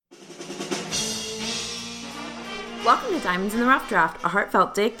Welcome to Diamonds in the Rough Draft, a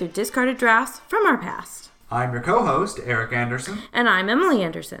heartfelt dig through discarded drafts from our past. I'm your co-host, Eric Anderson. And I'm Emily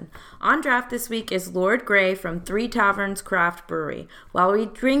Anderson. On draft this week is Lord Grey from Three Taverns Craft Brewery. While we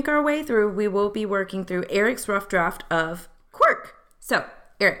drink our way through, we will be working through Eric's rough draft of Quirk. So,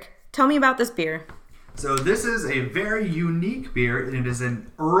 Eric, tell me about this beer. So this is a very unique beer, and it is an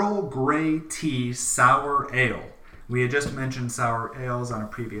Earl Grey tea sour ale. We had just mentioned sour ales on a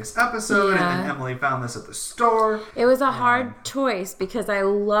previous episode, and then Emily found this at the store. It was a hard choice because I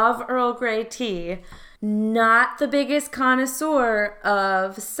love Earl Grey tea. Not the biggest connoisseur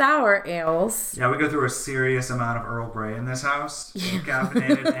of sour ales. Yeah, we go through a serious amount of Earl Grey in this house,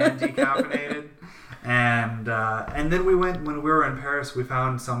 caffeinated and decaffeinated. And then we went, when we were in Paris, we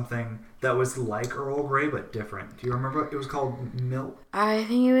found something that was like Earl Grey, but different. Do you remember? It was called Milk. I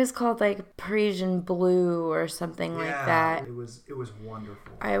think it was called like Parisian Blue or something like that. It was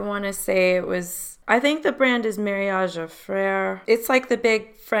wonderful. I want to say it was, I think the brand is Mariage aux Frères. It's like the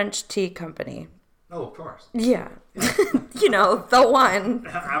big French tea company. Oh, of course. Yeah. You know, the one.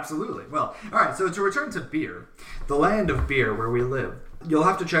 Absolutely. Well, all right, so to return to beer, the land of beer where we live, you'll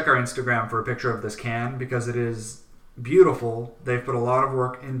have to check our Instagram for a picture of this can because it is beautiful. They've put a lot of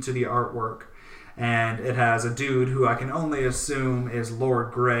work into the artwork, and it has a dude who I can only assume is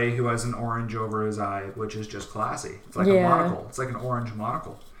Lord Grey, who has an orange over his eye, which is just classy. It's like a monocle. It's like an orange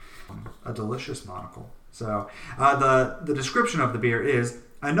monocle. A delicious monocle. So the description of the beer is: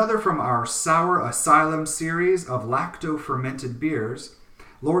 another from our Sour Asylum series of lacto-fermented beers,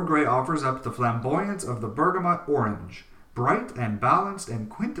 Lord Grey offers up the flamboyance of the bergamot orange. Bright and balanced and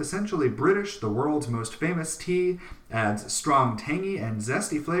quintessentially British, the world's most famous tea adds strong tangy and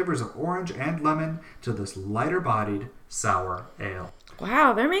zesty flavors of orange and lemon to this lighter-bodied sour ale.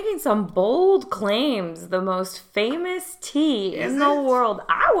 Wow, they're making some bold claims. The most famous tea in the world.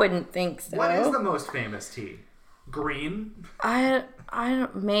 I wouldn't think so. What is the most famous tea? Green? I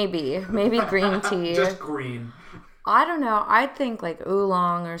don't, maybe green tea. Just green. I don't know. I'd think like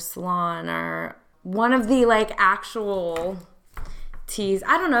oolong or Ceylon or one of the like actual teas.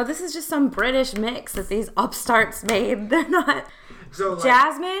 I don't know. This is just some British mix that these upstarts made. They're not. So like,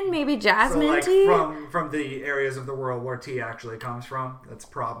 jasmine, maybe jasmine tea. From the areas of the world where tea actually comes from. That's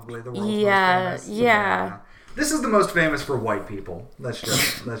probably the world's most famous. Yeah. This is the most famous for white people. Let's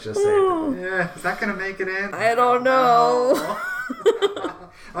just say that. Yeah, is that gonna make it in? I don't know.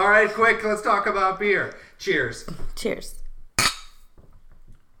 All right, quick. Let's talk about beer. Cheers. Cheers.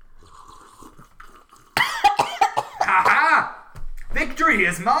 Ha! Victory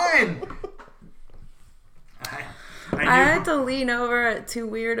is mine. I had to lean over at too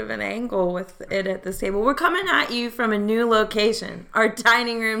weird of an angle with it at this table. We're coming at you from a new location, our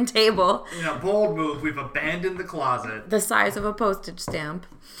dining room table. In a bold move, we've abandoned the closet. The size of a postage stamp.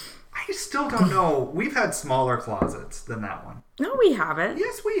 I still don't know. We've had smaller closets than that one. No, we haven't.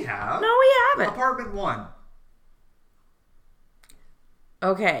 Yes, we have. No, we haven't. Apartment 1.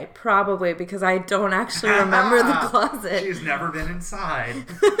 Okay, probably because I don't actually remember the closet. She's never been inside.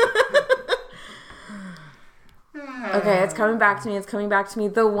 Okay, it's coming back to me.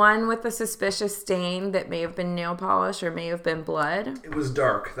 The one with the suspicious stain that may have been nail polish or may have been blood. It was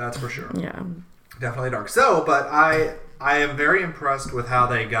dark, that's for sure. Yeah. Definitely dark. So, but I am very impressed with how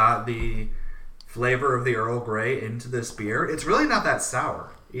they got the flavor of the Earl Grey into this beer. It's really not that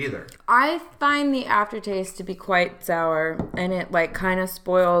sour either. I find the aftertaste to be quite sour, and it like kind of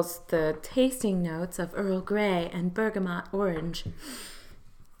spoils the tasting notes of Earl Grey and bergamot orange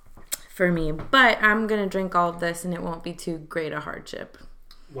for me. But I'm going to drink all of this, and it won't be too great a hardship.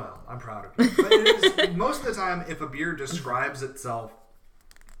 Well, I'm proud of you. But it is, most of the time, if a beer describes itself,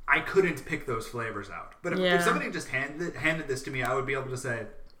 I couldn't pick those flavors out. But if somebody just handed this to me, I would be able to say,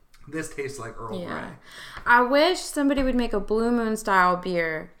 this tastes like Earl Grey. I wish somebody would make a Blue Moon style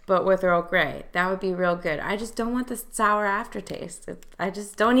beer, but with Earl Grey. That would be real good. I just don't want the sour aftertaste. I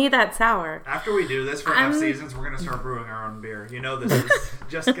just don't need that sour. After we do this for enough seasons, we're going to start brewing our own beer. You know this is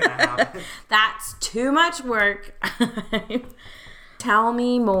just going to happen. That's too much work. Tell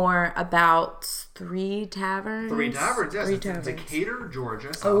me more about Three Taverns. Three Taverns, yes. It's in Decatur,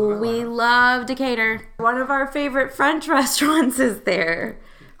 Georgia. Oh, we love Decatur. One of our favorite French restaurants is there.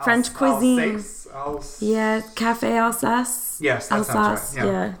 French cuisine. Yeah, Café Alsace. Yes, that sounds right.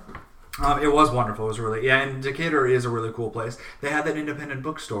 Yeah. It was wonderful. It was really, and Decatur is a really cool place. They had that independent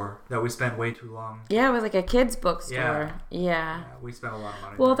bookstore that we spent way too long. Yeah, it was like a kid's bookstore. Yeah. We spent a lot of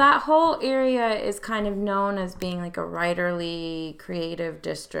money. Well, that whole area is kind of known as being like a writerly creative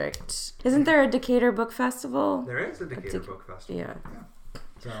district. Isn't there a Decatur Book Festival? There is a Decatur Book Festival. Yeah.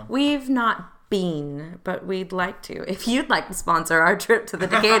 So. We've not bean, but we'd like to. If you'd like to sponsor our trip to the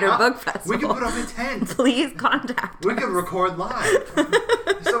Decatur Book Festival, We could put up a tent. please contact We could record live.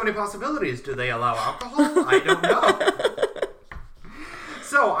 There's so many possibilities. Do they allow alcohol? I don't know.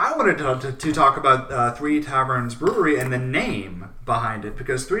 So I wanted to talk about Three Taverns Brewery and the name behind it,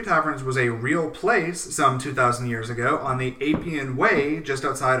 because Three Taverns was a real place some 2,000 years ago on the Appian Way just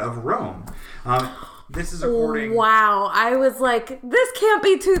outside of Rome. This is according... Wow. I was like, this can't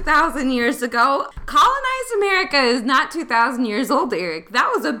be 2,000 years ago. Colonized America is not 2,000 years old, Eric.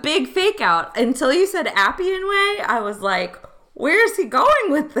 That was a big fake out. Until you said Appian Way, I was like, where is he going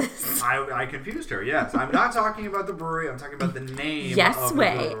with this? I confused her, yes. I'm not talking about the brewery. I'm talking about the name Yes of the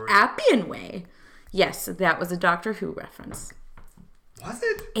Way. brewery. Appian Way. Yes, that was a Doctor Who reference. Was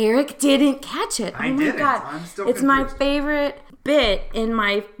it? Eric didn't catch it. I oh my didn't. god. I'm still It's my confused. favorite bit in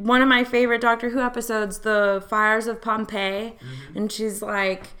one of my favorite Doctor Who episodes, the Fires of Pompeii. Mm-hmm. And she's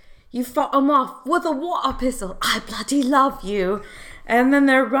like, you fought him off with a water pistol. I bloody love you. And then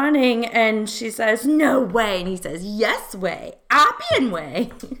they're running and she says, no way. And he says, yes way. Appian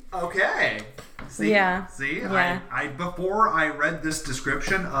Way. Okay. See? Yeah. See? Yeah. I before I read this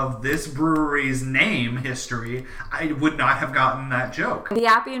description of this brewery's name history, I would not have gotten that joke. The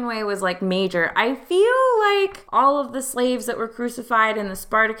Appian Way was like major. I feel like all of the slaves that were crucified in the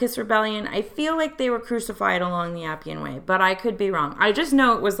Spartacus Rebellion, I feel like they were crucified along the Appian Way, but I could be wrong. I just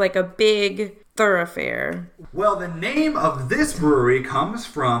know it was like a big thoroughfare. Well, the name of this brewery comes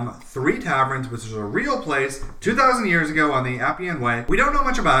from Three Taverns, which is a real place 2,000 years ago on the Appian Way. We don't know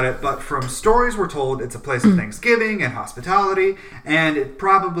much about it, but from stories we're told it's a place of Thanksgiving and hospitality, and it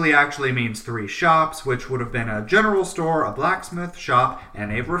probably actually means three shops, which would have been a general store, a blacksmith shop,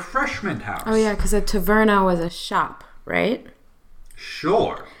 and a refreshment house. Oh yeah, because a taverna was a shop, right?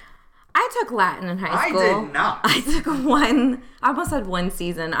 Sure. I took Latin in high I school. did not. I took I almost said one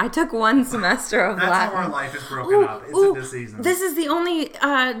season. I took one semester of That's Latin. how our life is broken up. It's into seasons. This is the only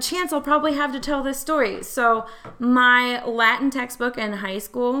chance I'll probably have to tell this story. So my Latin textbook in high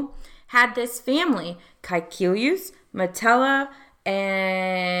school had this family, Caecilius, Metella,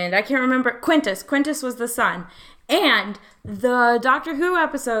 and I can't remember, Quintus. Quintus was the son. And the Doctor Who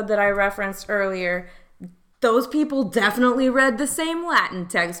episode that I referenced earlier, those people definitely read the same Latin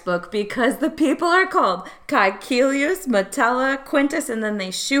textbook because the people are called Caecilius, Metella, Quintus, and then they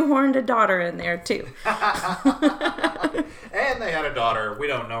shoehorned a daughter in there too. And they had a daughter. We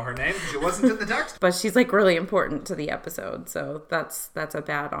don't know her name. She wasn't in the text. But she's like really important to the episode, so that's a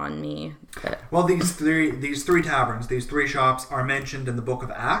bad on me. But Well, these three taverns, these three shops are mentioned in the book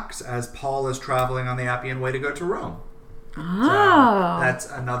of Acts as Paul is traveling on the Appian Way to go to Rome. oh, So that's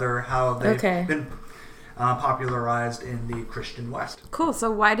another how they've Okay. been popularized in the Christian West. cool.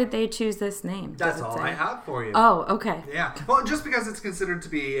 So why did they choose this name? That's Does it all say? I have for you. Oh, okay. Yeah. Well, just because it's considered to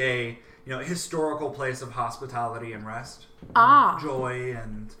be a historical place of hospitality and rest, joy,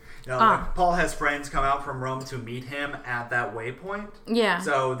 and like Paul has friends come out from Rome to meet him at that waypoint. Yeah.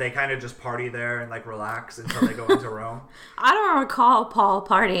 So they kind of just party there and like relax until they go into Rome. I don't recall Paul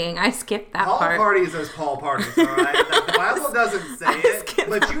partying. I skipped that Paul part. parties as Paul parties, all right? The Bible doesn't say it, skipped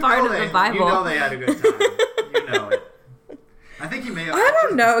but that you part know of the they Bible. had a good time. You know it. I think he may have. I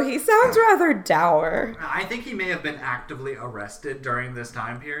don't know. He sounds rather dour. I think he may have been actively arrested during this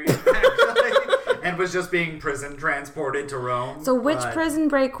time period, actually, and was just being prison transported to Rome. So which But- prison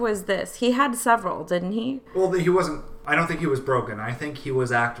break was this? He had several, didn't he? Well, he wasn't. I don't think he was broken. I think he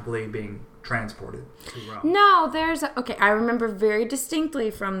was actively being transported to Rome. No, okay, I remember very distinctly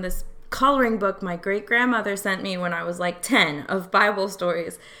from this coloring book my great-grandmother sent me when I was like 10 of Bible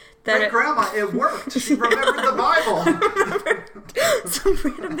stories. Great grandma, it worked. She remembered the Bible. Some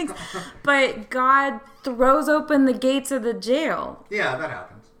random things. But God throws open the gates of the jail. Yeah, that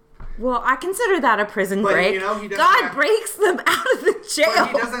happens. Well, I consider that a prison But, break. he doesn't God have- breaks them out of the jail. But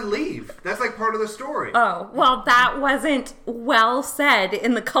he doesn't leave. That's like part of the story. Oh, well, that wasn't well said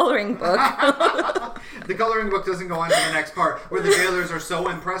in the coloring book. The coloring book doesn't go on to the next part, where the jailers are so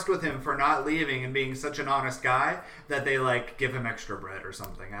impressed with him for not leaving and being such an honest guy that they like give him extra bread or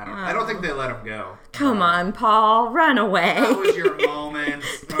something. I don't think they let him go. Come on, Paul, run away. That was your moment,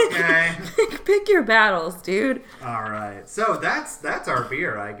 okay? Pick your battles, dude. All right. So that's our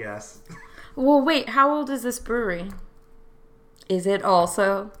beer, I guess. Well, wait, how old is this brewery? Is it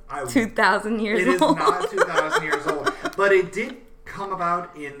also 2,000 years It old? is not 2,000 years old, but it did come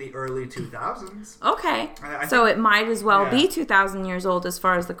about in the early 2000s. Okay. I So think- it might as well yeah. be 2,000 years old as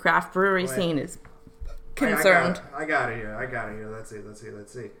far as the craft brewery scene is concerned. I got it here. Let's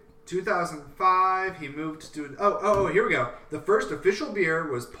see. 2005, he moved to... Oh, here we go. The first official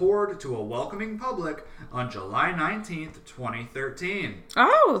beer was poured to a welcoming public on July 19th, 2013.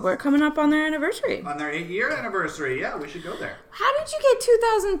 Oh, we're coming up on their anniversary. On their 8-year anniversary. Yeah, we should go there. How did you get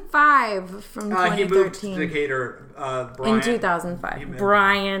 2005 from 2013? He moved to Decatur, Brian. In 2005.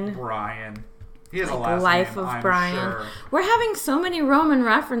 Brian. He has like a last Life name, of I'm Brian. sure. We're having so many Roman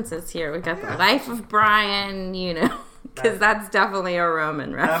references here. We got the Life of Brian, you know, because that's definitely a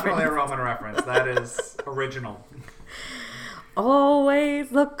Roman reference. Definitely a Roman reference. That is original.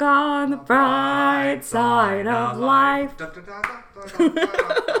 Always look on the bright side of life.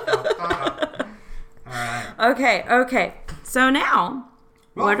 All right. Okay. So now,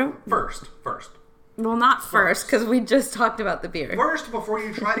 First. Well, not first, because we just talked about the beer. First, before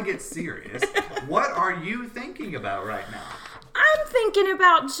you try to get serious, what are you thinking about right now? I'm thinking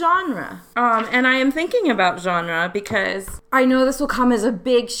about genre. And I am thinking about genre because I know this will come as a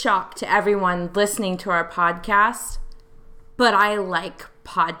big shock to everyone listening to our podcast, but I like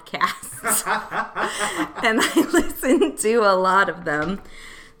podcasts. And I listen to a lot of them.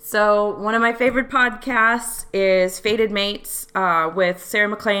 So one of my favorite podcasts is Fated Mates with Sarah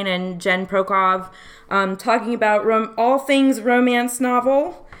McLean and Jen Prokov, talking about all things romance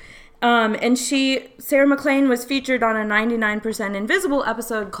novel. And Sarah McLean was featured on a 99% Invisible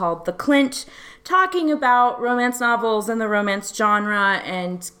episode called The Clinch, talking about romance novels and the romance genre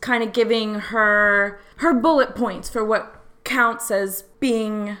and kind of giving her bullet points for what counts as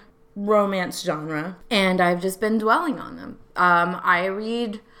being romance genre. And I've just been dwelling on them.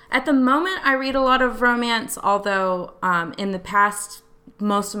 At the moment, I read a lot of romance, although in the past,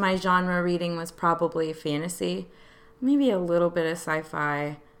 most of my genre reading was probably fantasy. Maybe a little bit of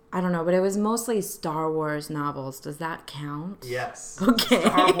sci-fi. I don't know, but it was mostly Star Wars novels. Does that count? Yes. Okay.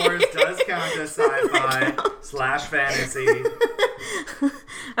 Star Wars does count as sci-fi / fantasy.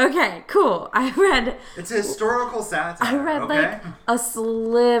 Okay, cool. It's a historical satire. I read like a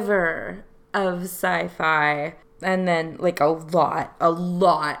sliver of sci-fi and then like a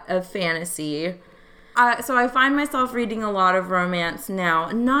lot of fantasy. So I find myself reading a lot of romance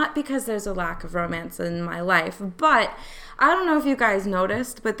now, not because there's a lack of romance in my life, but I don't know if you guys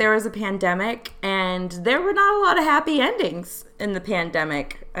noticed, but there was a pandemic and there were not a lot of happy endings in the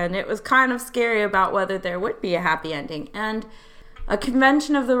pandemic, and it was kind of scary about whether there would be a happy ending. And a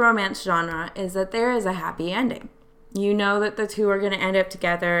convention of the romance genre is that there is a happy ending. You know that the two are going to end up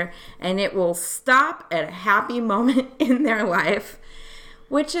together and it will stop at a happy moment in their life,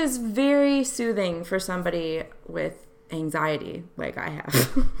 which is very soothing for somebody with anxiety like I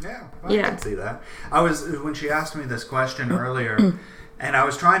have. Yeah, I can see that. When she asked me this question earlier, and I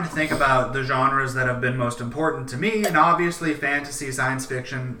was trying to think about the genres that have been most important to me, and obviously fantasy, science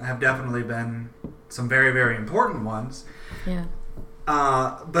fiction have definitely been some very, very important ones. Yeah.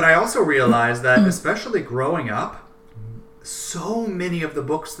 But I also realized that, especially growing up, so many of the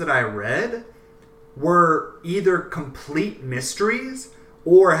books that I read were either complete mysteries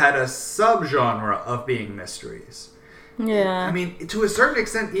or had a subgenre of being mysteries. Yeah. I mean, to a certain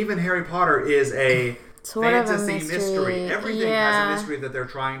extent, even Harry Potter is a fantasy mystery. Everything has a mystery that they're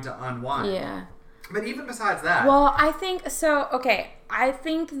trying to unwind. Yeah. But even besides that... Well, I think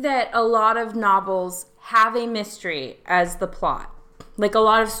that a lot of novels have a mystery as the plot. Like, a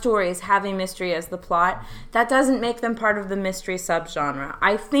lot of stories have a mystery as the plot. That doesn't make them part of the mystery subgenre.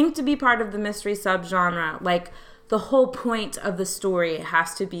 I think to be part of the mystery subgenre, like, the whole point of the story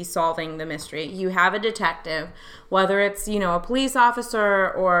has to be solving the mystery. You have a detective, whether it's, a police officer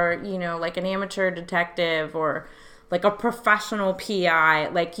or, like an amateur detective or like a professional PI.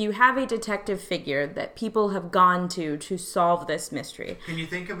 Like, you have a detective figure that people have gone to solve this mystery. Can you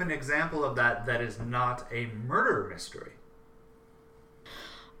think of an example of that is not a murder mystery?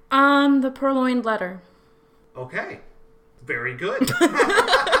 The Purloined Letter. Okay. Very good.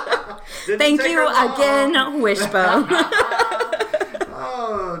 Thank you again, Wishbone.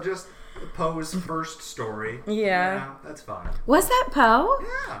 Oh, just Poe's first story. Yeah. That's fine. Was that Poe?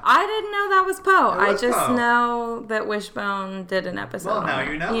 Yeah. I didn't know that was Poe. I just Poe. know that Wishbone did an episode. Well, now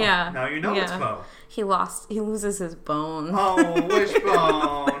you know. Yeah. Now you know it's Poe. He loses his bone. Oh,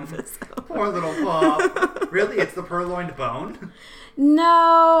 Wishbone. Poor little pup. Really? It's the purloined bone?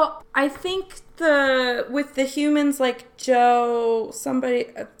 No, I think with the humans, like Joe, somebody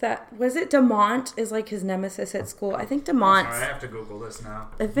that was it Demont is like his nemesis at school. I think Demont. Sorry, I have to Google this now.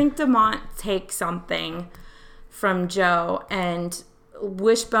 I think Demont takes something from Joe, and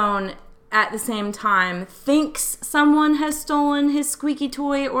Wishbone at the same time thinks someone has stolen his squeaky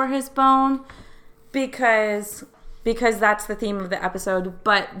toy or his bone because that's the theme of the episode.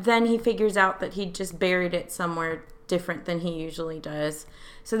 But then he figures out that he just buried it somewhere different than he usually does.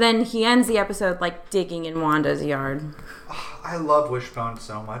 So then he ends the episode like digging in Wanda's yard. Oh, I love Wishbone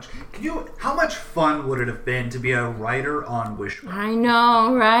so much. How much fun would it have been to be a writer on Wishbone? I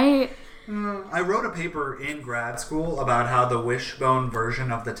know, right? I wrote a paper in grad school about how the Wishbone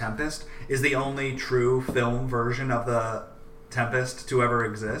version of The Tempest is the only true film version of The Tempest to ever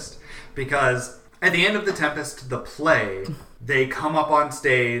exist. Because at the end of The Tempest, the play, they come up on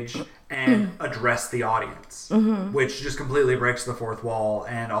stage and address the audience, which just completely breaks the fourth wall,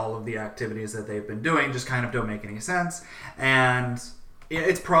 and all of the activities that they've been doing just kind of don't make any sense. And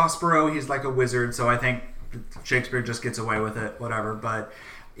it's Prospero, he's like a wizard, so I think Shakespeare just gets away with it, whatever. But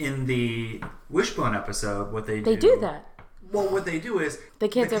in the Wishbone episode, what they do that. Well, what they do is the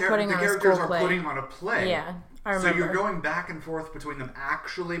kids are putting on a school play. The characters are putting on a play. Yeah, I remember. So you're going back and forth between them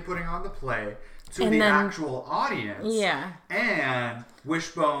actually putting on the play to the actual audience. Yeah. And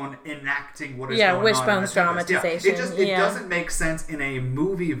Wishbone enacting what is going on. Wishbone's dramatization. Yeah. It doesn't make sense in a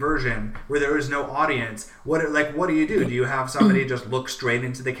movie version where there is no audience. What do you do? Do you have somebody just look straight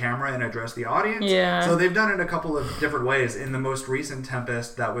into the camera and address the audience? Yeah. So they've done it a couple of different ways. In the most recent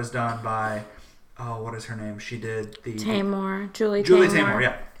Tempest that was done by, what is her name? She did the... Julie Taymor,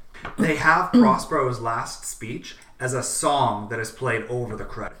 yeah. They have Prospero's last speech as a song that is played over the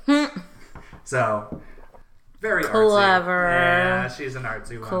credits. So, very clever. Artsy. Yeah, she's an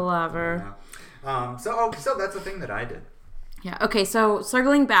artsy one. Clever. Yeah. So that's the thing that I did. Yeah. Okay. So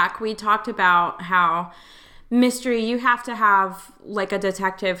circling back, we talked about how mystery, you have to have like a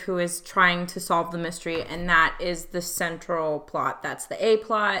detective who is trying to solve the mystery, and that is the central plot. That's the A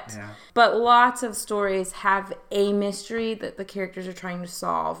plot. Yeah. But lots of stories have a mystery that the characters are trying to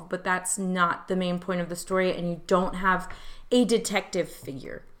solve, but that's not the main point of the story, and you don't have a detective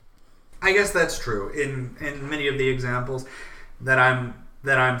figure. I guess that's true. In many of the examples that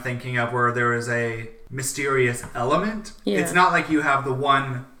I'm thinking of where there is a mysterious element, it's not like you have the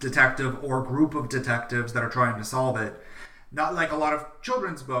one detective or group of detectives that are trying to solve it. Not like a lot of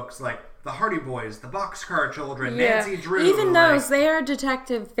children's books like The Hardy Boys, The Boxcar Children, Nancy Drew. Even those, they are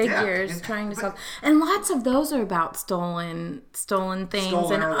detective figures trying to solve. And lots of those are about stolen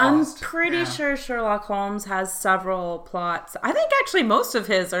things. And I'm pretty sure Sherlock Holmes has several plots. I think actually most of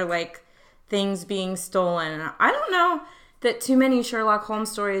his are like things being stolen. I don't know that too many Sherlock Holmes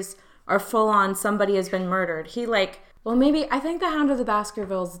stories are full on somebody has been murdered. Maybe I think The Hound of the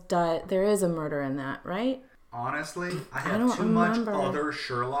Baskervilles, there is a murder in that, right? Honestly, I have too much other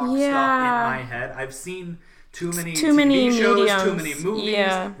Sherlock stuff in my head. I've seen too many TV shows, mediums. too many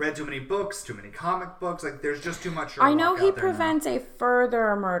movies, read too many books, too many comic books. Like, there's just too much Sherlock I know he out there prevents a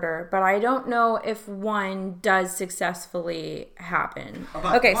further murder, but I don't know if one does successfully happen.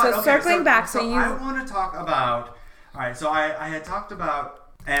 Circling back, I want to talk about... All right, so I had talked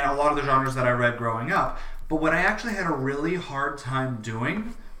about, and a lot of the genres that I read growing up, but what I actually had a really hard time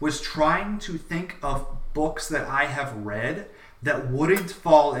doing was trying to think of books that I have read that wouldn't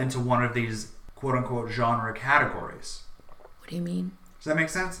fall into one of these quote-unquote genre categories. What do you mean? Does that make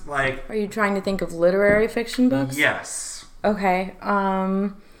sense? Like, are you trying to think of literary fiction books? Yes. Okay.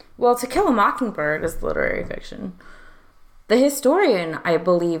 Well, To Kill a Mockingbird is literary fiction. The Historian, I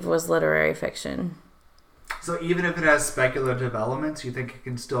believe, was literary fiction. So even if it has speculative elements, you think it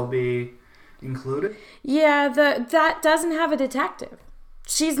can still be included? Yeah, that doesn't have a detective.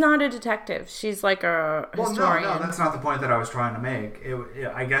 She's not a detective. She's like a historian. No, that's not the point that I was trying to make.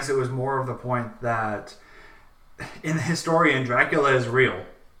 I guess it was more of the point that in The Historian, Dracula is real.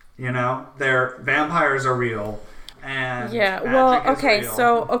 You know? Vampires are real. And real.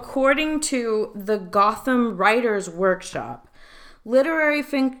 So according to the Gotham Writers Workshop, literary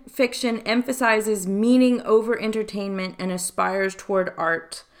fiction emphasizes meaning over entertainment and aspires toward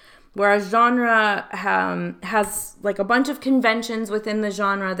art, whereas genre has like a bunch of conventions within the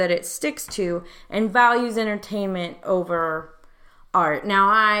genre that it sticks to and values entertainment over art. Now,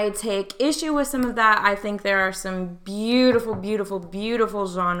 I take issue with some of that. I think there are some beautiful, beautiful, beautiful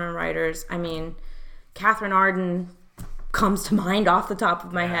genre writers. I mean, Catherine Arden comes to mind off the top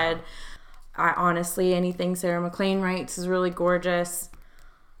of my head. Honestly, anything Sarah McLean writes is really gorgeous.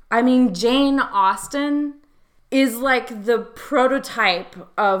 I mean, Jane Austen is like the prototype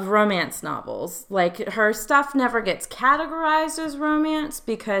of romance novels. Like, her stuff never gets categorized as romance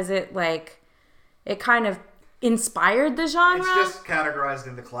because it kind of inspired the genre. It's just categorized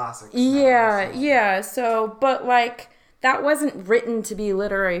into classics. Yeah. So, but like, that wasn't written to be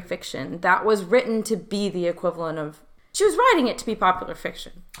literary fiction. That was written to be the equivalent of... She was writing it to be popular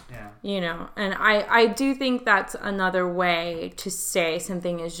fiction. Yeah. You know, and I do think that's another way to say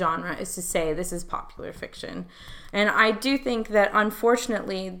something is genre, is to say this is popular fiction. And I do think that,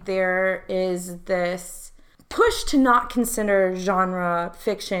 unfortunately, there is this pushed to not consider genre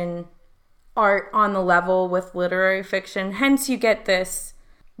fiction art on the level with literary fiction. Hence you get this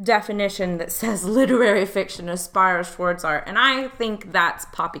definition that says literary fiction aspires towards art. And I think that's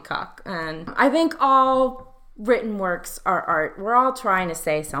poppycock. And I think all written works are art. We're all trying to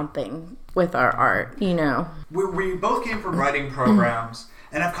say something with our art, you know. We both came from writing programs,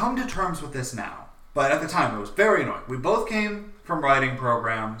 and I've come to terms with this now. But at the time, it was very annoying. We both came from writing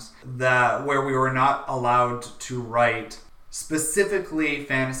programs where we were not allowed to write specifically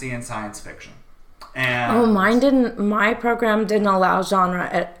fantasy and science fiction. And my program didn't allow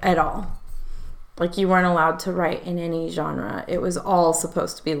genre at all. Like, you weren't allowed to write in any genre. It was all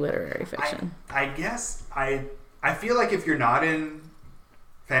supposed to be literary fiction. I guess I feel like if you're not in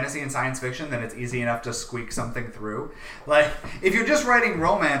fantasy and science fiction, then it's easy enough to squeak something through. Like, if you're just writing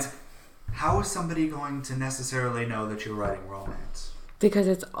romance, how is somebody going to necessarily know that you're writing romance? Because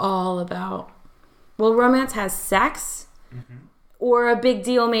it's all about... Well, romance has sex or a big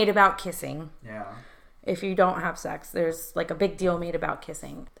deal made about kissing. Yeah. If you don't have sex, there's like a big deal made about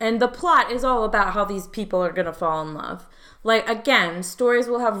kissing. And the plot is all about how these people are going to fall in love. Like, again, stories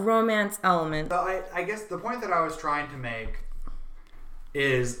will have romance elements. So I guess the point that I was trying to make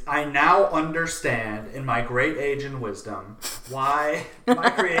is I now understand, in my great age and wisdom, why my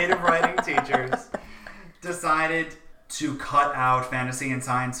creative writing teachers decided to cut out fantasy and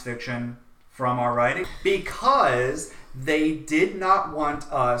science fiction from our writing. Because they did not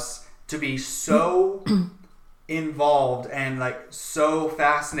want us to be so involved and like so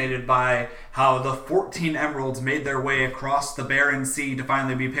fascinated by how the 14 emeralds made their way across the barren sea to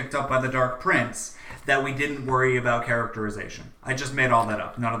finally be picked up by the Dark Prince that we didn't worry about characterization. I just made all that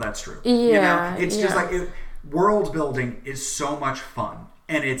up. None of that's true. Yeah, it's just like world building is so much fun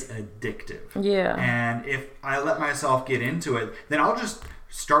and it's addictive. Yeah. And if I let myself get into it, then I'll just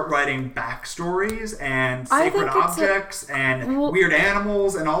start writing backstories and sacred objects and weird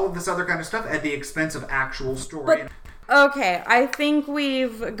animals and all of this other kind of stuff at the expense of actual story. Okay, I think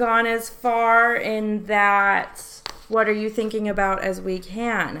we've gone as far in that what are you thinking about as we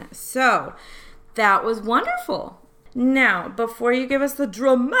can. So, that was wonderful. Now, before you give us the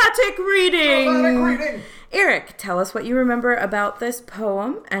dramatic reading, Eric, tell us what you remember about this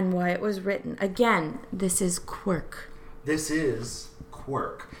poem and why it was written. Again, this is Quirk. This is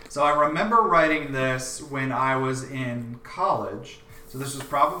Quirk. So I remember writing this when I was in college. So this was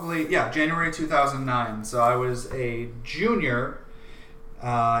probably, January 2009. So I was a junior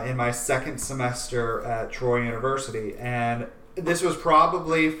in my second semester at Troy University. And this was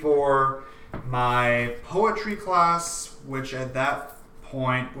probably for my poetry class, which at that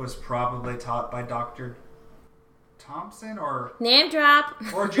point was probably taught by Dr. Thompson or... Name drop.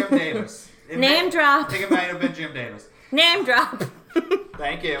 Or Jim Davis. Name drop. I think it might have been Jim Davis. Name drop.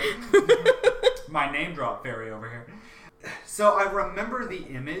 Thank you. My name drop fairy over here. So I remember the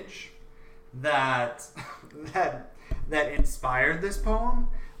image that inspired this poem,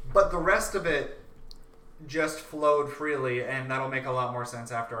 but the rest of it just flowed freely, and that'll make a lot more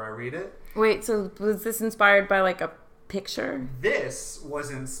sense after I read it. Wait, so was this inspired by like a picture? This was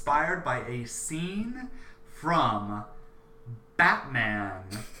inspired by a scene from Batman.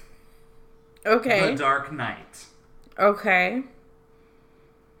 Okay. The Dark Knight. Okay.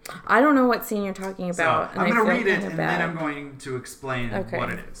 I don't know what scene you're talking about. So, I'm going to read it, and then I'm going to explain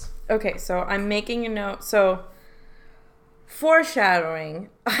what it is. Okay, so I'm making a note. So, foreshadowing,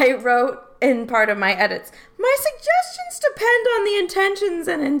 I wrote in part of my edits, my suggestions depend on the intentions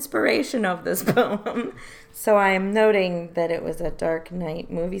and inspiration of this poem. So I am noting that it was a Dark Knight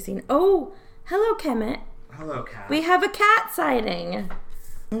movie scene. Oh, hello, Kemet. Hello, Cat. We have a cat sighting.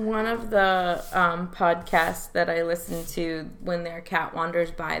 One of the podcasts that I listen to, when their cat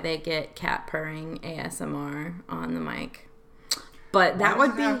wanders by, they get cat purring ASMR on the mic. But that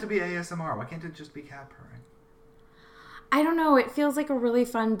would be... Why does it have to be ASMR? Why can't it just be cat purring? I don't know. It feels like a really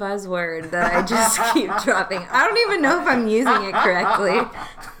fun buzzword that I just keep dropping. I don't even know if I'm using it correctly.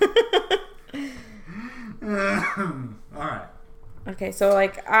 All right. Okay, so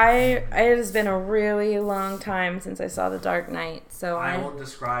like it has been a really long time since I saw The Dark Knight, so I will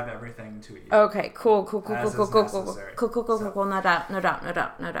describe everything to you. Okay, cool. No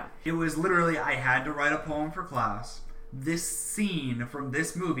doubt. It was literally, I had to write a poem for class. This scene from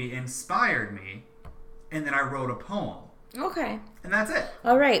this movie inspired me, and then I wrote a poem. Okay. And that's it.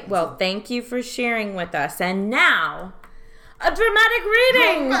 All right. Well, thank you for sharing with us. And now, a dramatic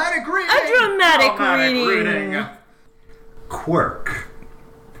reading. A dramatic reading. Quirk.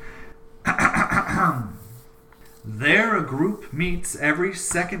 There a group meets every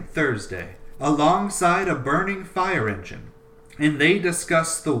second Thursday alongside a burning fire engine, and they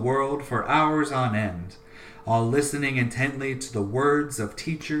discuss the world for hours on end. all listening intently to the words of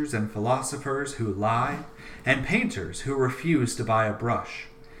teachers and philosophers who lie, and painters who refuse to buy a brush.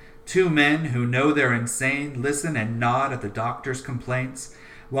 2 men who know they're insane listen and nod at the doctor's complaints,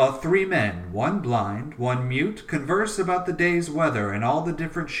 while 3 men, one blind, one mute, converse about the day's weather and all the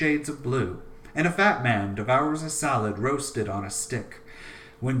different shades of blue, and a fat man devours a salad roasted on a stick.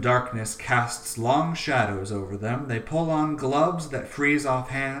 When darkness casts long shadows over them, they pull on gloves that freeze off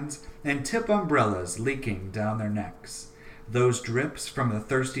hands and tip umbrellas leaking down their necks. Those drips from the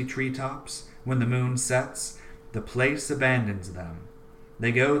thirsty treetops, when the moon sets, the place abandons them.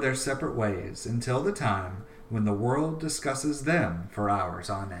 They go their separate ways until the time when the world discusses them for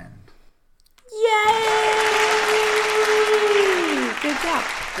hours on end. Yay! Good job.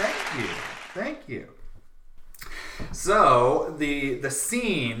 Thank you. So the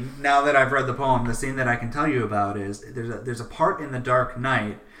scene, now that I've read the poem, the scene that I can tell you about is there's a part in The Dark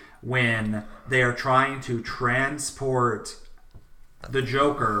Knight when they are trying to transport the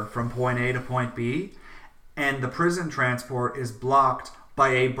Joker from point A to point B, and the prison transport is blocked by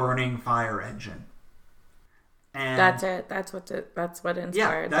a burning fire engine. And that's it. That's what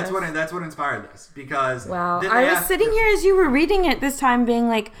inspired. That's what inspired this. Because wow, I was sitting here as you were reading it this time, being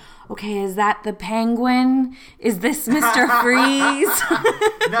like, okay, is that the Penguin? Is this Mr. Freeze?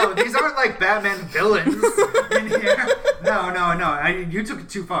 No, these aren't like Batman villains in here. No. You took it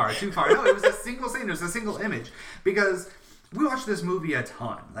too far. No, it was a single scene. It was a single image. Because we watched this movie a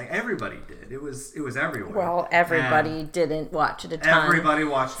ton. Like, everybody did. It was everywhere. Well, everybody didn't watch it a ton. Everybody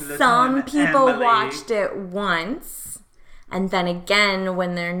watched it a ton. Some people watched it once. And then again,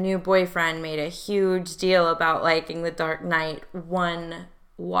 when their new boyfriend made a huge deal about liking The Dark Knight, one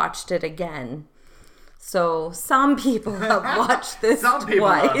watched it again. So some people have watched this Some people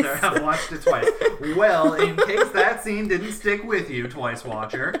twice. out there have watched it twice. Well, in case that scene didn't stick with you, Twice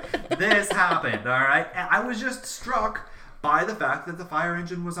Watcher, this happened, all right? And I was just struck by the fact that the fire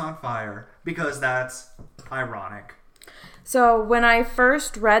engine was on fire, because that's ironic. So when I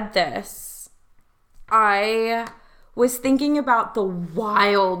first read this, I was thinking about the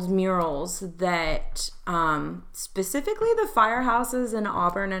wild murals that specifically the firehouses in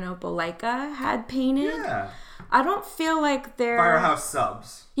Auburn and Opelika had painted. Yeah. I don't feel like they're... Firehouse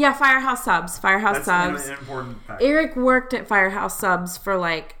Subs. Yeah, Firehouse Subs. That's an important fact. Eric worked at Firehouse Subs for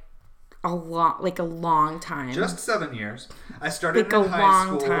a long time. Just 7 years. I started in high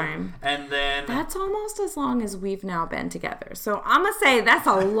long school, time. And then... That's almost as long as we've now been together. So I'm going to say that's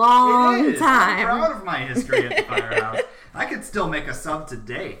a long time. I'm proud of my history at the Firehouse. I could still make a sub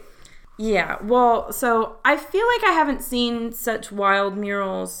today. Yeah, well, so I feel like I haven't seen such wild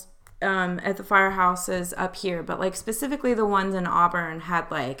murals at the firehouses up here, but specifically the ones in Auburn had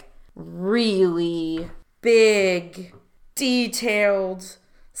really big, detailed,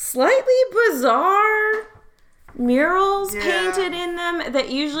 slightly bizarre murals painted in them that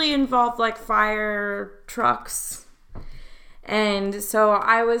usually involve fire trucks. And so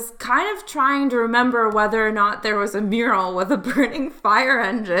I was kind of trying to remember whether or not there was a mural with a burning fire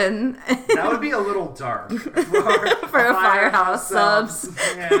engine. That would be a little dark for a Firehouse Subs.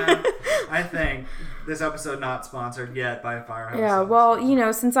 Yeah, I think this episode not sponsored yet by Firehouse Subs. Yeah,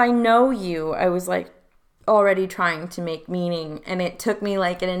 well, since I know you, I was already trying to make meaning, and it took me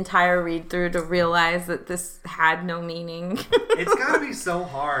an entire read through to realize that this had no meaning. It's gotta be so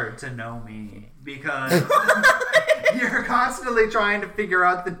hard to know me, because you're constantly trying to figure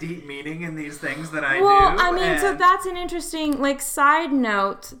out the deep meaning in these things that I do. Well, I mean, so that's an interesting side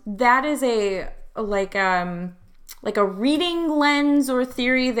note. That is a reading lens or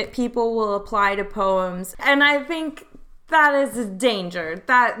theory that people will apply to poems, and I think that is a danger.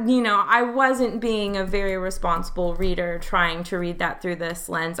 That, I wasn't being a very responsible reader trying to read that through this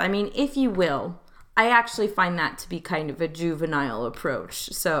lens. I mean, if you will, I actually find that to be kind of a juvenile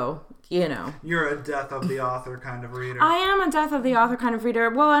approach. So, You're a death of the author kind of reader. I am a death of the author kind of reader.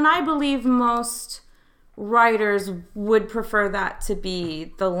 Well, and I believe most writers would prefer that to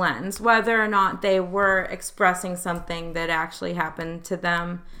be the lens, whether or not they were expressing something that actually happened to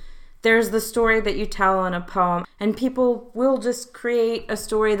them. There's the story that you tell in a poem, and people will just create a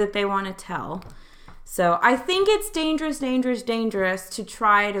story that they want to tell. So I think it's dangerous to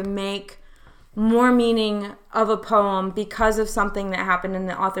try to make more meaning of a poem because of something that happened in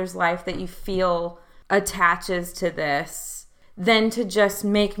the author's life that you feel attaches to this, than to just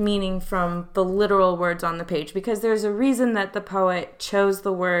make meaning from the literal words on the page, because there's a reason that the poet chose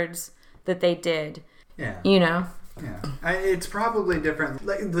the words that they did. Yeah. Yeah, it's probably different.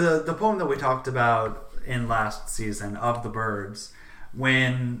 The poem that we talked about in last season, Of the Birds,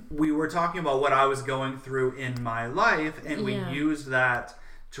 when we were talking about what I was going through in my life, and we used that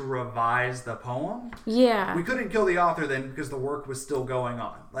to revise the poem. Yeah. We couldn't kill the author then because the work was still going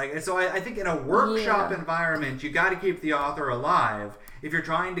on. So I think in a workshop environment, you got to keep the author alive if you're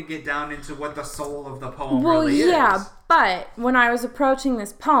trying to get down into what the soul of the poem really is. Well, yeah, but when I was approaching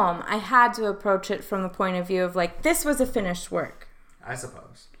this poem, I had to approach it from the point of view of like, this was a finished work. I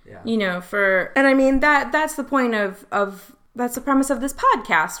suppose. Yeah. And I mean, that's the point of that's the premise of this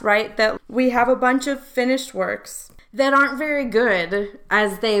podcast, right? That we have a bunch of finished works that aren't very good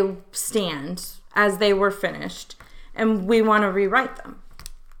as they stand, as they were finished. And we want to rewrite them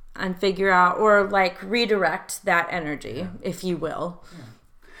and figure out, or like redirect that energy, if you will. Yeah.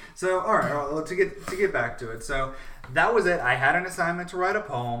 So, all right, well, to get back to it. So that was it. I had an assignment to write a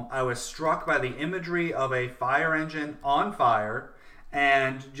poem. I was struck by the imagery of a fire engine on fire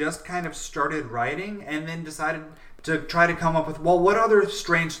and just kind of started writing, and then decided to try to come up with, well, what other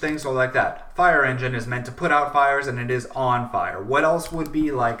strange things are like that? Fire engine is meant to put out fires, and it is on fire. What else would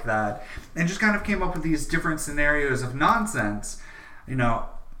be like that? And just kind of came up with these different scenarios of nonsense.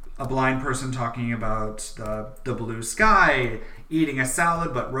 A blind person talking about the blue sky, eating a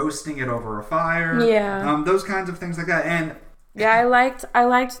salad but roasting it over a fire. Yeah. Those kinds of things like that. And yeah, I liked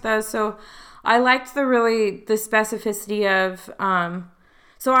those. So I liked the specificity of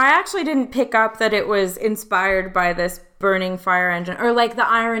so I actually didn't pick up that it was inspired by this burning fire engine, or like the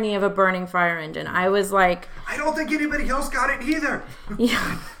irony of a burning fire engine. I was like, I don't think anybody else got it either.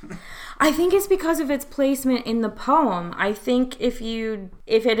 Yeah. I think it's because of its placement in the poem. I think if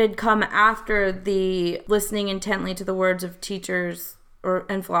it had come after the listening intently to the words of teachers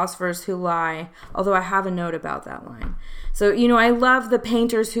and philosophers who lie, although I have a note about that line. So, I love the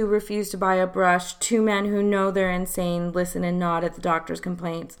painters who refuse to buy a brush, two men who know they're insane, listen and nod at the doctor's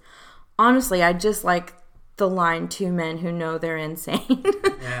complaints. Honestly, I just like the line, two men who know they're insane.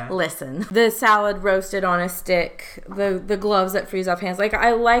 Yeah. Listen. The salad roasted on a stick, the gloves that freeze off hands. Like,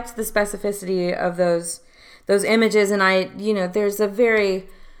 I liked the specificity of those images, and there's a very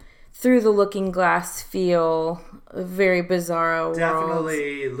through the looking glass feel, a very bizarro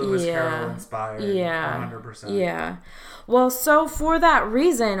Definitely world. Lewis Carroll inspired. Yeah. 100%. Yeah. Well, so for that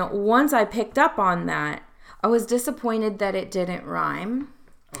reason, once I picked up on that, I was disappointed that it didn't rhyme.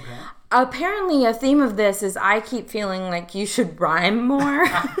 Okay. Apparently, a theme of this is I keep feeling like you should rhyme more.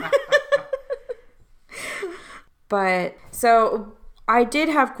 But, so I did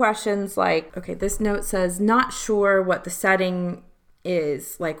have questions like, okay, this note says, not sure what the setting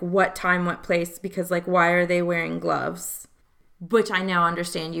is, like what time, what place, because like, why are they wearing gloves? Which I now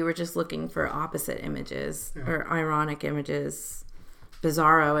understand you were just looking for opposite images or ironic images,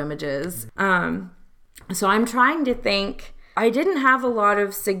 bizarro images. So I'm trying to think. I didn't have a lot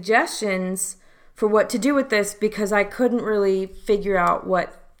of suggestions for what to do with this because I couldn't really figure out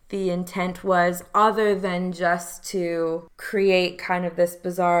what the intent was other than just to create kind of this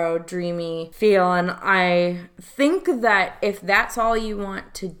bizarro, dreamy feel. And I think that if that's all you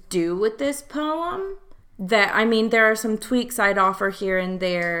want to do with this poem, there are some tweaks I'd offer here and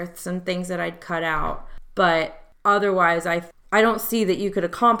there, some things that I'd cut out. But otherwise, I don't see that you could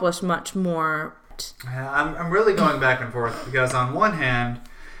accomplish much more. I'm really going back and forth because on one hand,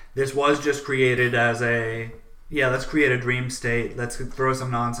 this was just created as let's create a dream state. Let's throw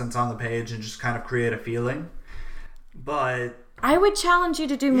some nonsense on the page and just kind of create a feeling. But I would challenge you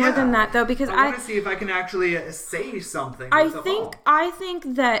to do more than that, though, because I want to see if I can actually say something. I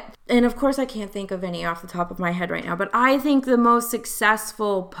think that, and of course I can't think of any off the top of my head right now, but I think the most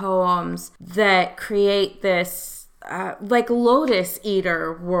successful poems that create this like Lotus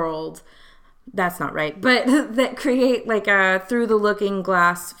Eater world, that's not right, but that create like a through the looking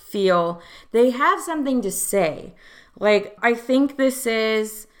glass feel, they have something to say. Like, I think this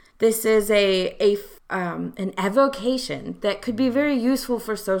is an evocation that could be very useful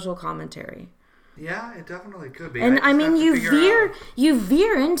for social commentary. Yeah, it definitely could be. And I mean, you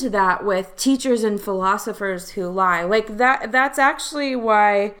veer into that with teachers and philosophers who lie. Like that's actually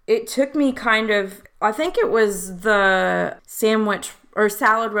why it took me I think it was the sandwich or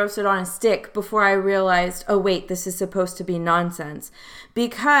salad roasted on a stick before I realized, oh wait, this is supposed to be nonsense.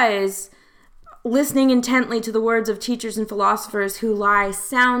 Because listening intently to the words of teachers and philosophers who lie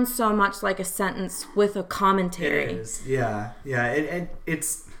sounds so much like a sentence with a commentary. It is, yeah.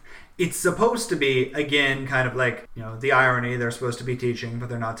 It's supposed to be, again, kind of like, the irony. They're supposed to be teaching, but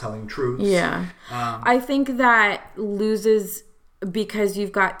they're not telling truths. Yeah. I think that loses because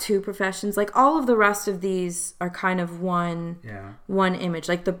you've got two professions. Like, all of the rest of these are kind of one image.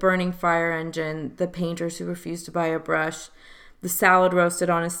 Like the burning fire engine, the painters who refuse to buy a brush, the salad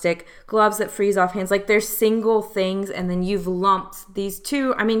roasted on a stick, gloves that freeze off hands. Like, they're single things, and then you've lumped these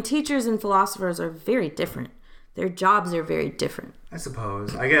two. I mean, teachers and philosophers are very different their jobs are very different. I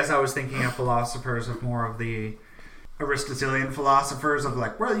suppose. I guess I was thinking of philosophers of more of the Aristotelian philosophers of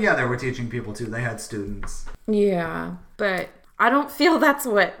like, well, yeah, they were teaching people too. They had students. Yeah, but I don't feel that's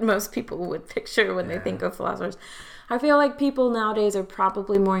what most people would picture when they think of philosophers. I feel like people nowadays are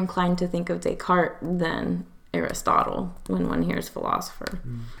probably more inclined to think of Descartes than Aristotle when one hears philosopher.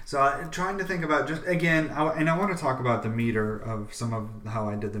 So I'm trying to think about just, again, I want to talk about the meter of some of how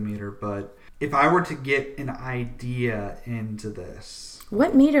I did the meter, but if I were to get an idea into this.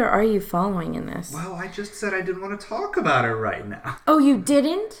 What meter are you following in this? Well, I just said I didn't want to talk about it right now. Oh, you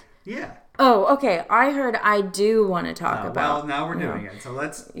didn't? Yeah. Oh, okay. I heard I do want to talk about. Well, now we're doing it, so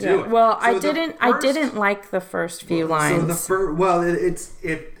let's do it. Well, so I didn't like the first few lines. So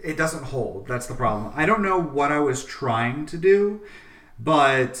it doesn't hold. That's the problem. I don't know what I was trying to do,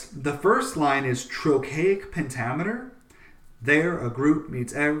 but the first line is trochaic pentameter. There, a group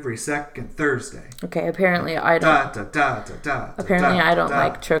meets every second Thursday. Okay, apparently I don't. Apparently I don't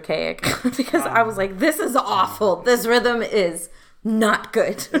like trochaic because I was like, this is awful. This rhythm is not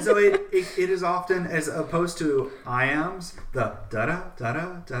good. And so it is often, as opposed to iambs, the da da da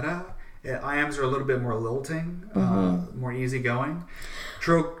da da da. Iambs are a little bit more lilting, more easygoing.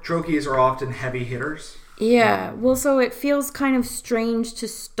 Trochees are often heavy hitters. Yeah, well, so it feels kind of strange to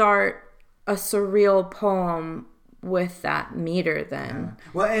start a surreal poem with that meter then.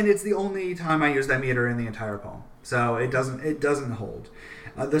 Yeah. Well, and it's the only time I use that meter in the entire poem. So it doesn't hold.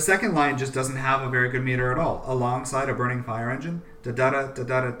 The second line just doesn't have a very good meter at all. Alongside a burning fire engine. Da da da da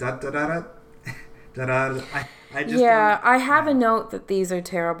da da da da da. I have a note that these are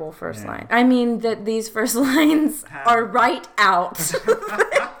terrible first lines. I mean that these first lines are right out.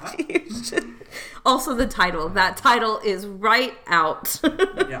 Also the title. That title is right out.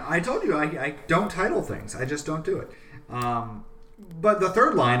 Yeah, I told you I don't title things. I just don't do it. But the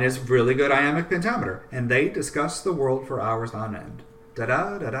third line is really good iambic pentameter. And they discuss the world for hours on end. Da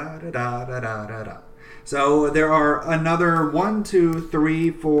da da da da da da da da da. So there are another 1, 2,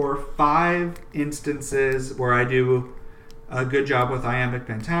 3, 4, 5 instances where I do a good job with iambic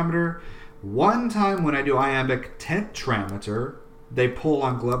pentameter. One time when I do iambic tetrameter, they pull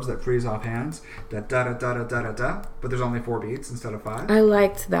on gloves that freeze off hands. Da da da da da da da da. But there's only 4 beats instead of 5. I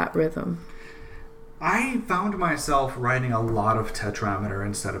liked that rhythm. I found myself writing a lot of tetrameter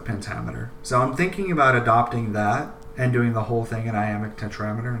instead of pentameter. So I'm thinking about adopting that and doing the whole thing in iambic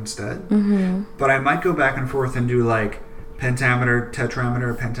tetrameter instead. Mm-hmm. But I might go back and forth and do like pentameter,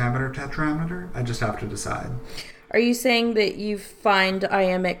 tetrameter, pentameter, tetrameter. I just have to decide. Are you saying that you find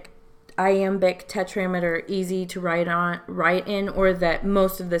iambic tetrameter easy to write in, or that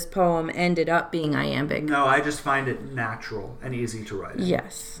most of this poem ended up being iambic? No, I just find it natural and easy to write in.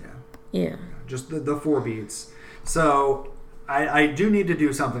 Yes. Yeah. Just the 4 beats. So I do need to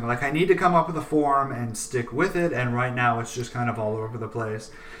do something. Like I need to come up with a form and stick with it, and right now it's just kind of all over the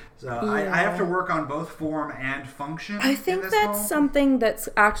place. So I have to work on both form and function. I think that's something that's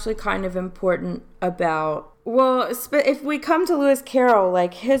actually kind of important about, well, if we come to Lewis Carroll,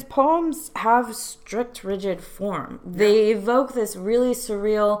 like his poems have strict, rigid form. They evoke this really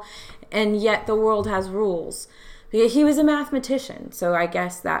surreal, and yet the world has rules. He was a mathematician, so I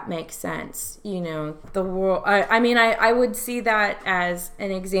guess that makes sense. You know, the world. I would see that as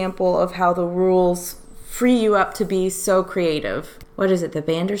an example of how the rules free you up to be so creative. What is it, the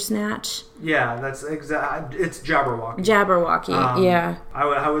Bandersnatch? Yeah, that's exact. It's Jabberwocky. Jabberwocky, yeah.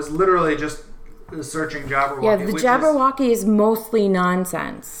 I was literally just searching Jabberwocky. Yeah, the Jabberwocky is mostly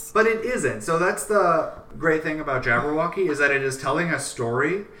nonsense. But it isn't. So that's the great thing about Jabberwocky, is that it is telling a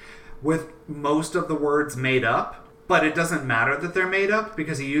story with most of the words made up. But it doesn't matter that they're made up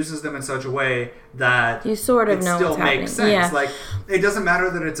because he uses them in such a way that you sort of know still what's makes happening. sense. Yeah. Like it doesn't matter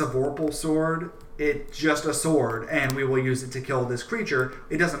that it's a Vorpal sword. It's just a sword, and we will use it to kill this creature.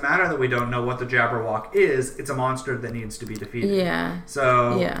 It doesn't matter that we don't know what the Jabberwock is. It's a monster that needs to be defeated. Yeah.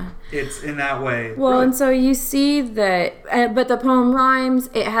 So it's in that way. Well, and so you see that, but the poem rhymes.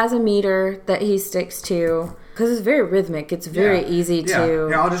 It has a meter that he sticks to. Because it's very rhythmic. It's very easy to...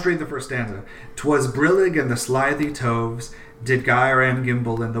 Yeah, I'll just read the first stanza. 'Twas brillig and the slithy toves, did gyre and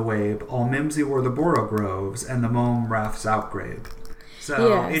gimble in the wabe, all mimsy were the borogroves, and the mome raths outgrabe.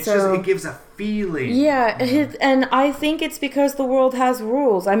 So it gives a feeling. Yeah, and I think it's because the world has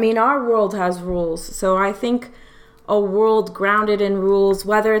rules. I mean, our world has rules. So I think a world grounded in rules,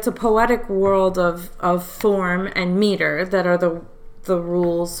 whether it's a poetic world of form and meter that are the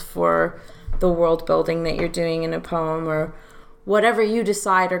rules for the world building that you're doing in a poem, whatever you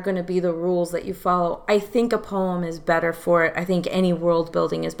decide are going to be the rules that you follow. I think a poem is better for it. I think any world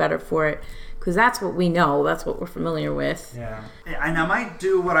building is better for it because that's what we know. That's what we're familiar with. Yeah. And I might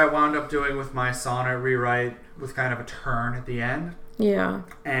do what I wound up doing with my sonnet rewrite with kind of a turn at the end. Yeah.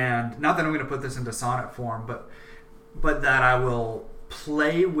 And not that I'm going to put this into sonnet form, but that I will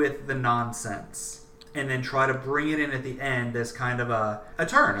play with the nonsense and then try to bring it in at the end as kind of a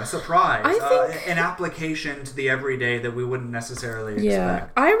turn, a surprise, an application to the everyday that we wouldn't necessarily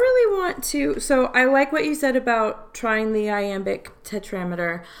expect. I really want to... So I like what you said about trying the iambic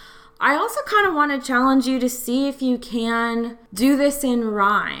tetrameter. I also kind of want to challenge you to see if you can do this in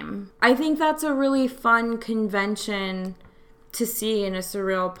rhyme. I think that's a really fun convention to see in a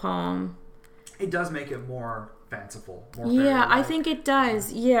surreal poem. It does make it more fanciful. Yeah, I think it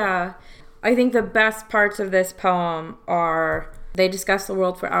does. Yeah. I think the best parts of this poem are they discuss the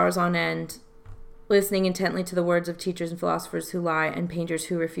world for hours on end, listening intently to the words of teachers and philosophers who lie and painters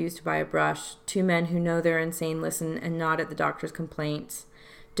who refuse to buy a brush. Two men who know they're insane listen and nod at the doctor's complaints.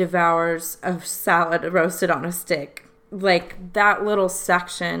 Devours a salad roasted on a stick. Like that little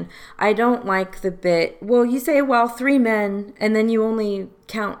section. I don't like the bit. Well, you say, well, 3 men, and then you only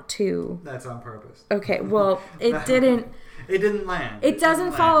count 2. That's on purpose. Okay, well, it didn't... It didn't land. It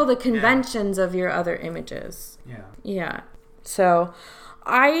doesn't follow the conventions of your other images. Yeah. Yeah. So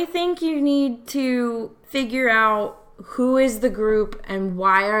I think you need to figure out who is the group and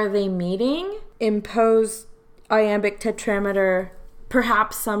why are they meeting. Impose iambic tetrameter,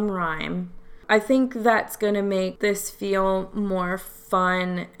 perhaps some rhyme. I think that's going to make this feel more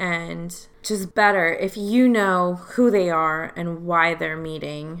fun and just better if you know who they are and why they're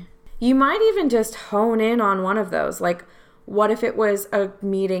meeting. You might even just hone in on one of those. Like, what if it was a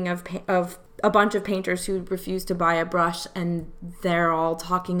meeting of a bunch of painters who refuse to buy a brush and they're all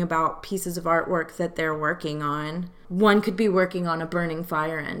talking about pieces of artwork that they're working on? One could be working on a burning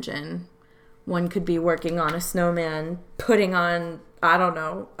fire engine. One could be working on a snowman putting on, I don't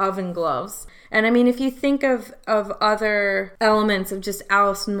know, oven gloves. And I mean, if you think of other elements of just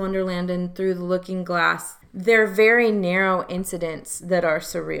Alice in Wonderland and Through the Looking Glass, they're very narrow incidents that are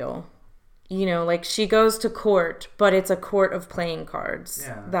surreal. You know, like she goes to court, but it's a court of playing cards.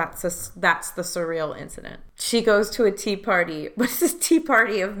 Yeah. That's the surreal incident. She goes to a tea party, but it's a tea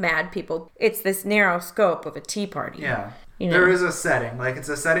party of mad people. It's this narrow scope of a tea party. Yeah. You know? There is a setting. Like, it's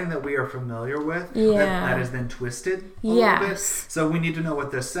a setting that we are familiar with. Yeah. That has been twisted a little bit. So we need to know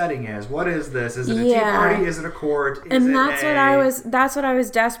what this setting is. What is this? Is it a tea party? Is it a court? That's what I was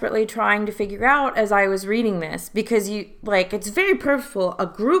desperately trying to figure out as I was reading this. Because it's very purposeful. A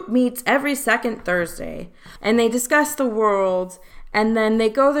group meets every second Thursday. And they discuss the world. And then they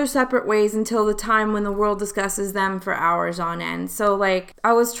go their separate ways until the time when the world discusses them for hours on end. So, like,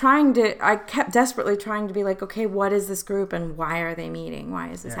 I kept desperately trying to be like, okay, what is this group and why are they meeting? Why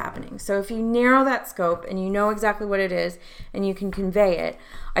is this happening? So if you narrow that scope and you know exactly what it is and you can convey it,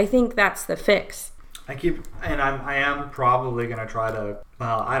 I think that's the fix. I am probably going to try to,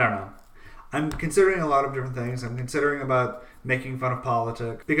 I don't know. I'm considering a lot of different things. I'm considering about making fun of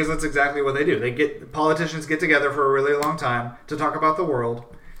politics because that's exactly what they do. Politicians get together for a really long time to talk about the world,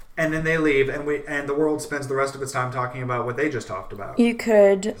 and then they leave, and the world spends the rest of its time talking about what they just talked about. You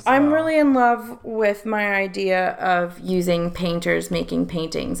could. So. I'm really in love with my idea of using painters making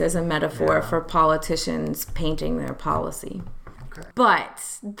paintings as a metaphor for politicians painting their policy. Okay.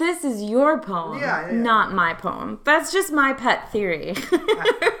 But this is your poem, not my poem. That's just my pet theory.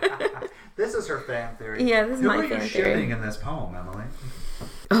 This is her fan theory. Yeah, this is my fan theory. Who are you shipping in this poem, Emily?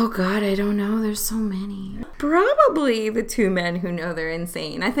 Oh, God, I don't know. There's so many. Probably the 2 men who know they're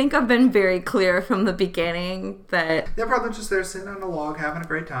insane. I think I've been very clear from the beginning that... They're probably just there sitting on a log, having a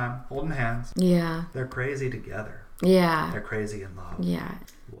great time, holding hands. Yeah. They're crazy together. Yeah. They're crazy in love. Yeah.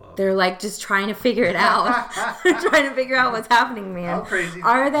 Whoa. They're like just trying to figure it out. They're trying to figure out what's happening, man. How crazy.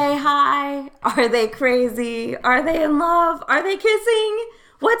 Are they high? Are they crazy? Are they in love? Are they kissing?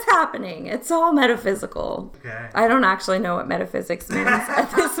 What's happening? It's all metaphysical. Okay. I don't actually know what metaphysics means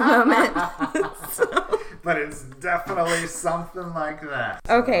at this moment. But it's definitely something like that.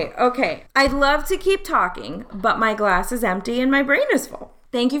 Okay. I'd love to keep talking, but my glass is empty and my brain is full.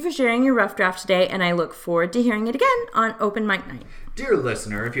 Thank you for sharing your rough draft today, and I look forward to hearing it again on Open Mic Night. Dear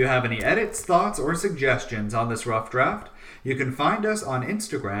listener, if you have any edits, thoughts, or suggestions on this rough draft, you can find us on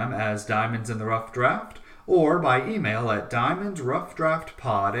Instagram as Diamonds in the Rough Draft, or by email at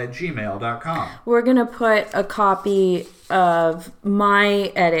diamondsroughdraftpod@gmail.com. We're going to put a copy of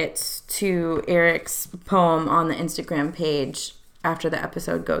my edits to Eric's poem on the Instagram page after the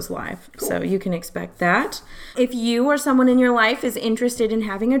episode goes live. Cool. So you can expect that. If you or someone in your life is interested in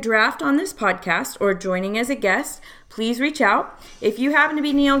having a draft on this podcast or joining as a guest, please reach out. If you happen to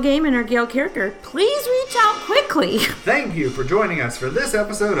be Neil Gaiman or Gail Carricker, please reach out quickly. Thank you for joining us for this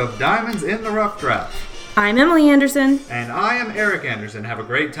episode of Diamonds in the Rough Draft. I'm Emily Anderson. And I am Eric Anderson. Have a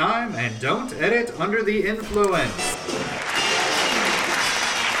great time and don't edit under the influence.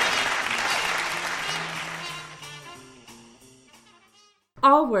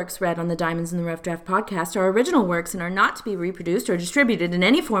 All works read on the Diamonds in the Rough Draft podcast are original works and are not to be reproduced or distributed in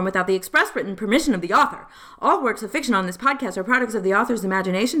any form without the express written permission of the author. All works of fiction on this podcast are products of the author's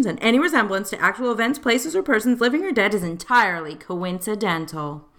imaginations, and any resemblance to actual events, places, or persons living or dead is entirely coincidental.